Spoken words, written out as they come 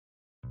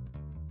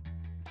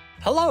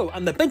Hello,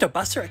 I'm the Bento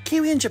Buster, a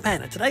Kiwi in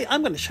Japan, and today I'm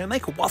going to show you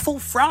make waffle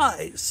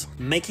fries.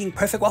 Making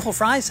perfect waffle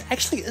fries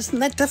actually isn't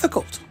that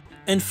difficult.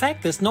 In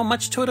fact, there's not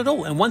much to it at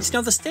all, and once you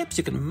know the steps,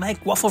 you can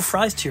make waffle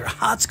fries to your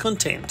heart's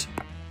content.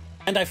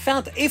 And I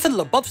found Ethan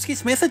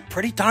Chlebowski's method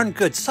pretty darn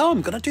good, so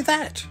I'm going to do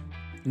that.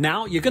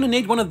 Now, you're going to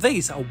need one of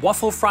these, a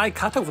waffle fry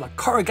cutter with a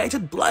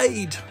corrugated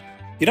blade.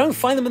 You don't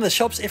find them in the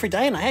shops every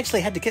day, and I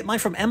actually had to get mine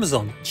from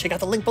Amazon. Check out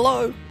the link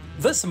below.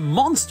 This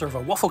monster of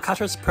a waffle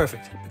cutter is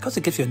perfect because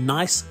it gives you a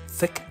nice,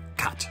 thick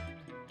cut.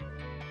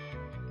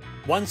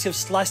 Once you've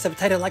sliced the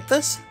potato like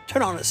this,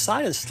 turn it on its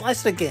side and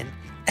slice it again,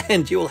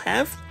 and you will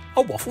have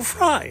a waffle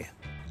fry.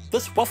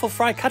 This waffle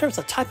fry cutter is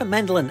a type of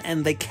mandolin,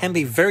 and they can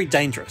be very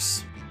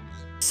dangerous.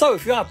 So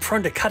if you are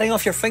prone to cutting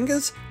off your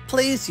fingers,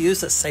 please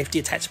use a safety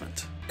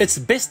attachment. It's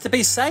best to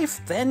be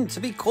safe than to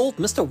be called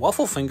Mr.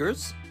 Waffle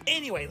Fingers.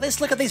 Anyway, let's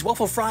look at these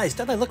waffle fries.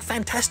 Don't they look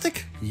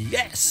fantastic?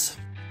 Yes!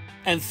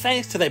 And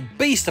thanks to that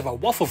beast of a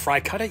waffle fry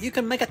cutter, you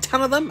can make a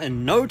ton of them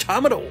in no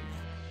time at all.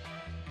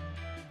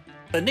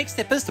 The next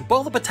step is to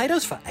boil the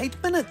potatoes for 8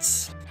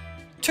 minutes.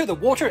 To the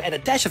water, add a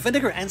dash of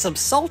vinegar and some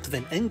salt,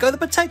 then in go the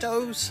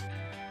potatoes.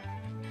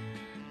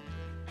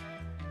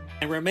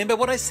 And remember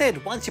what I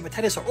said, once your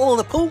potatoes are all in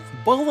the pool,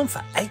 boil them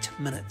for 8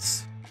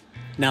 minutes.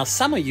 Now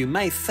some of you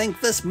may think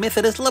this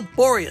method is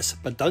laborious,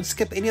 but don't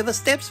skip any of the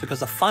steps because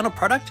the final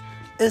product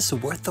is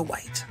worth the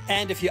wait.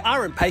 And if you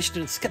are impatient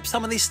and skip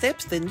some of these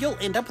steps, then you'll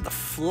end up with a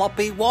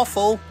floppy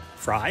waffle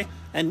fry,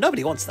 and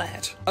nobody wants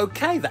that.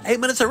 Okay, the 8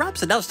 minutes are up,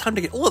 so now it's time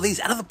to get all of these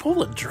out of the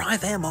pool and dry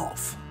them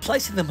off.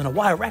 Placing them in a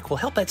wire rack will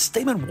help that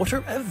steam and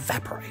water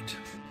evaporate.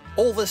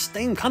 All this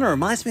steam kind of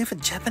reminds me of a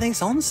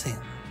Japanese onsen.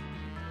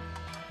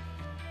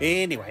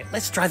 Anyway,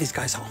 let's dry these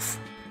guys off.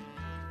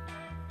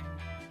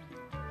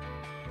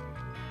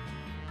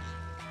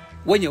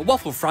 When your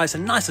waffle fries are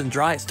nice and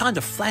dry, it's time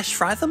to flash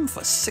fry them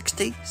for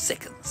 60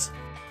 seconds.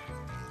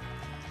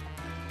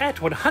 At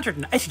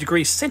 180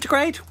 degrees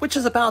centigrade, which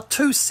is about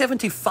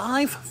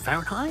 275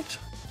 Fahrenheit.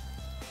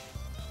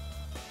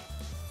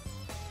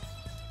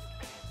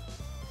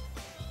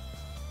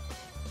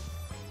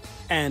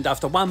 And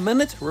after 1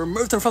 minute,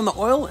 remove them from the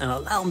oil and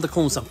allow them to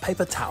cool in some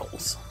paper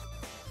towels.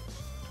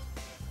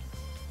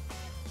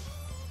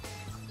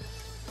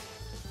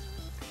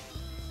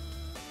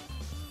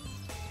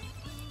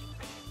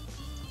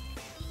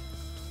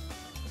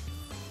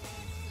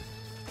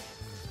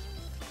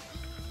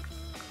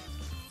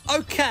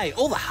 Okay,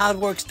 all the hard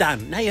work's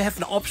done. Now you have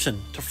an option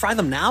to fry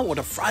them now or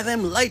to fry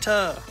them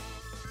later.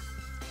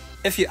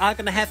 If you are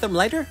going to have them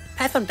later,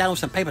 pat them down with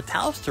some paper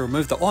towels to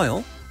remove the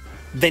oil,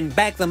 then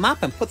bag them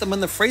up and put them in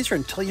the freezer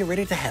until you're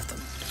ready to have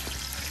them.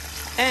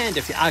 And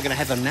if you are going to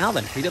have them now,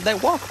 then heat up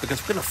that wok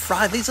because we're going to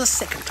fry these a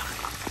second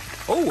time.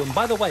 Oh, and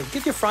by the way,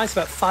 give your fries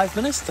about 5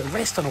 minutes to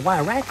rest on a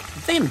wire rack,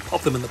 then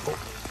pop them in the pool.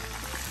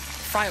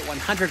 Fry at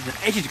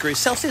 180 degrees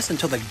Celsius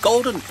until they're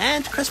golden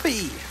and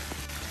crispy.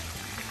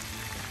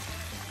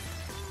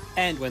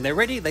 And when they're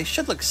ready, they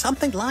should look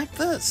something like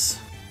this.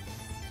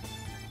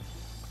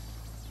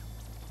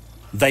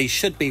 They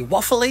should be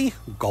waffly,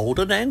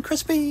 golden and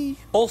crispy,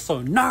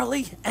 also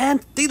gnarly and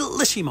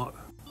delissimo.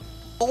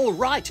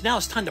 Alright, now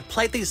it's time to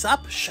plate these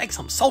up, shake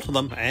some salt on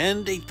them,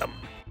 and eat them.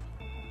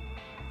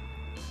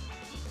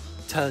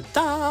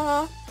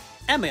 Ta-da!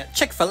 Am I at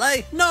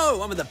Chick-fil-A?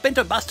 No, I'm at the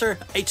Bento Buster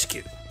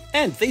HQ.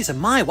 And these are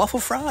my waffle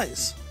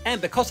fries.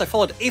 And because I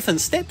followed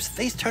Ethan's steps,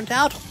 these turned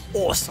out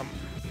awesome.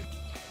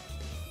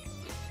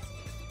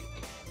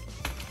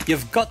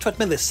 You've got to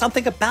admit there's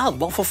something about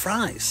waffle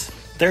fries.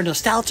 They're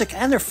nostalgic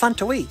and they're fun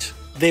to eat.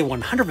 They're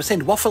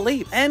 100%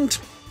 waffly and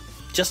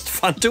just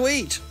fun to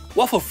eat.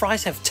 Waffle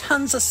fries have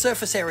tons of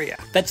surface area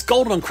that's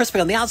golden and crispy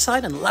on the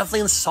outside and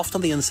lovely and soft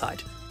on the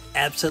inside.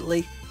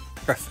 Absolutely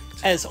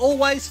perfect. As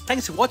always,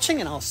 thanks for watching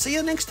and I'll see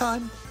you next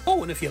time.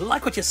 Oh, and if you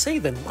like what you see,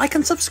 then like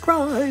and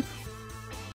subscribe.